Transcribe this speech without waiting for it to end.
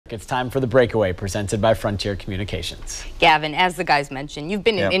It's time for the Breakaway, presented by Frontier Communications. Gavin, as the guys mentioned, you've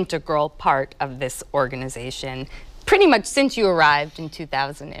been an integral part of this organization pretty much since you arrived in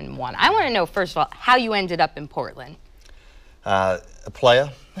 2001. I want to know, first of all, how you ended up in Portland. A player.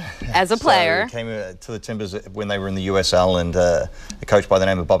 As a player. So came to the Timbers when they were in the USL, and a coach by the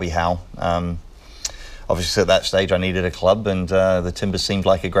name of Bobby Howe. Obviously, at that stage, I needed a club, and the Timbers seemed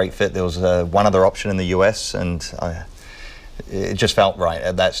like a great fit. There was one other option in the US, and it just felt right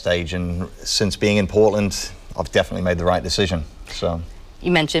at that stage. And since being in Portland, I've definitely made the right decision. So.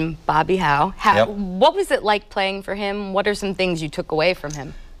 You mentioned Bobby Howe. What was it like playing for him? What are some things you took away from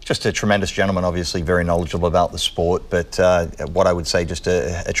him? Just a tremendous gentleman, obviously very knowledgeable about the sport, but what I would say, just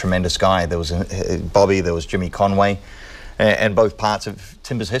a tremendous guy. There was Bobby, there was Jimmy Conway, and both parts of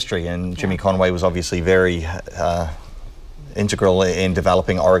Timbers history. And Jimmy Conway was obviously very integral in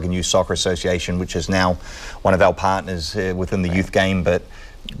developing Oregon Youth Soccer Association, which is now one of our partners within the youth game, but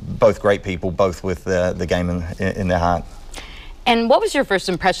both great people, both with the game in their heart. And what was your first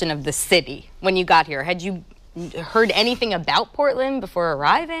impression of the city when you got here? Had you heard anything about Portland before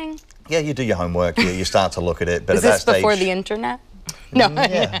arriving? Yeah, you do your homework. You start to look at it. But was this before the internet? No.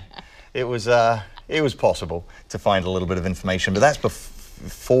 Yeah, it was possible to find a little bit of information, but that's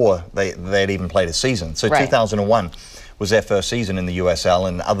before they'd even played a season. So 2001 was their first season in the USL,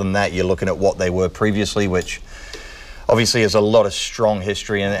 and other than that, you're looking at what they were previously, which obviously is a lot of strong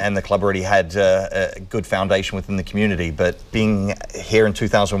history, and the club already had a good foundation within the community. But being here in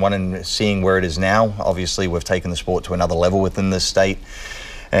 2001 and seeing where it is now, obviously we've taken the sport to another level within this state,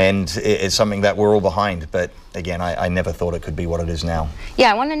 and it's something that we're all behind. But again, I never thought it could be what it is now.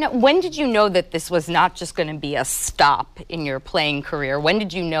 Yeah, I want to know, when did you know that this was not just going to be a stop in your playing career? When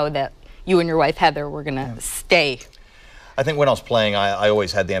did you know that you and your wife Heather were going to stay? I think when I was playing, I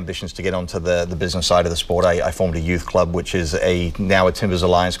always had the ambitions to get onto the business side of the sport. I formed a youth club, which is now a Timbers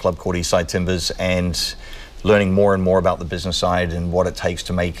Alliance club called Eastside Timbers, and learning more and more about the business side and what it takes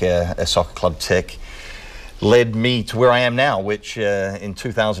to make a soccer club tick led me to where I am now, which in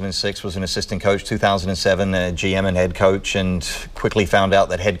 2006 was an assistant coach, 2007 a GM and head coach, and quickly found out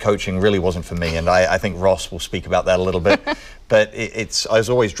that head coaching really wasn't for me. And I think Ross will speak about that a little bit. But I was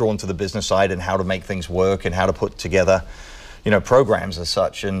always drawn to the business side and how to make things work and how to put together, programs as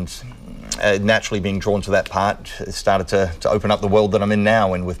such. And naturally being drawn to that part, it started to open up the world that I'm in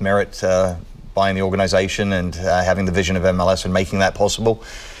now. And with Merit buying the organization and having the vision of MLS and making that possible,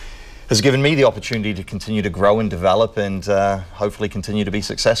 has given me the opportunity to continue to grow and develop and hopefully continue to be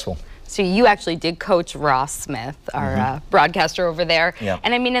successful. So you actually did coach Ross Smith, our broadcaster over there. Yep.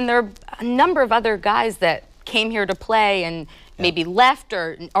 And I mean, and there are a number of other guys that came here to play and maybe left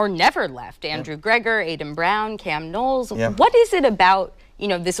or never left. Andrew Greger, Aiden Brown, Cam Knowles. What is it about,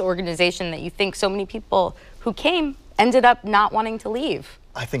 this organization that you think so many people who came ended up not wanting to leave?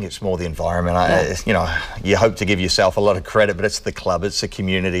 I think it's more the environment. You hope to give yourself a lot of credit, but it's the club, it's the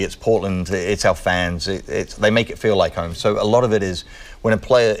community, it's Portland, it's our fans. They make it feel like home. So a lot of it is when a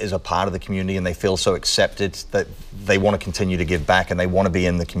player is a part of the community and they feel so accepted that they want to continue to give back and they want to be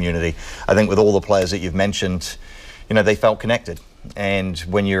in the community. I think with all the players that you've mentioned, they felt connected. And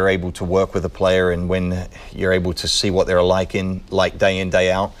when you're able to work with a player and when you're able to see what they're like day in,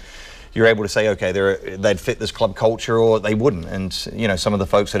 day out, you're able to say, okay, they'd fit this club culture or they wouldn't. And, some of the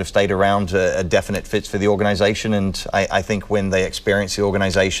folks that have stayed around are definite fits for the organization. And I think when they experience the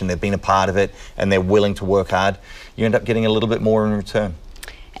organization, they've been a part of it and they're willing to work hard, you end up getting a little bit more in return.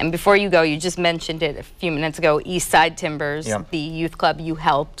 And before you go, you just mentioned it a few minutes ago, Eastside Timbers, the youth club you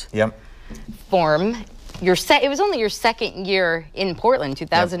helped form. It was only your second year in Portland,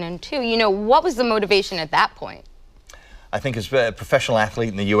 2002. What was the motivation at that point? I think as a professional athlete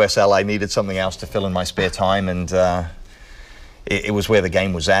in the USL, I needed something else to fill in my spare time, and it was where the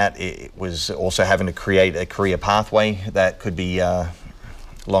game was at. It was also having to create a career pathway that could be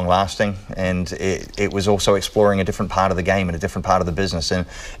long-lasting, and it was also exploring a different part of the game and a different part of the business, and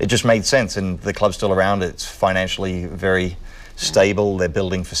it just made sense. And the club's still around. It's financially very stable. They're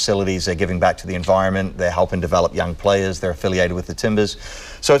building facilities, they're giving back to the environment, they're helping develop young players, they're affiliated with the Timbers.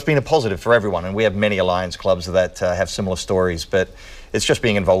 So it's been a positive for everyone, and we have many Alliance clubs that have similar stories, but it's just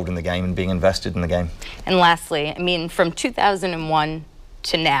being involved in the game and being invested in the game. And lastly, I mean, from 2001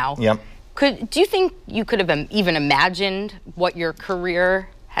 to now, do you think you could have even imagined what your career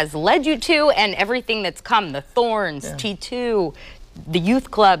has led you to and everything that's come, the Thorns, T2, the youth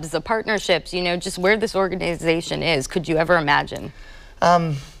clubs, the partnerships, just where this organization is? Could you ever imagine?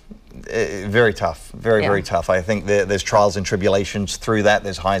 Very tough, very tough. I think there's trials and tribulations through that.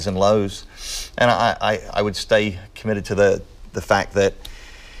 There's highs and lows. And I would stay committed to the fact that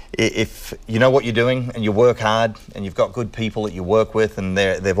if you know what you're doing and you work hard and you've got good people that you work with and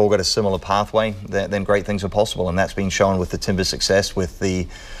they've all got a similar pathway, then great things are possible. And that's been shown with the Timbers success, with the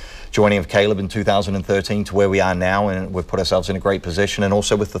joining of Caleb in 2013 to where we are now, and we've put ourselves in a great position, and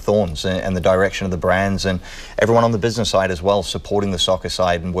also with the Thorns and the direction of the brands and everyone on the business side as well, supporting the soccer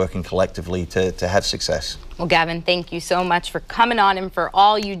side and working collectively to have success. Well, Gavin, thank you so much for coming on and for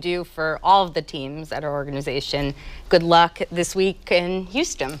all you do for all of the teams at our organization. Good luck this week in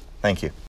Houston. Thank you.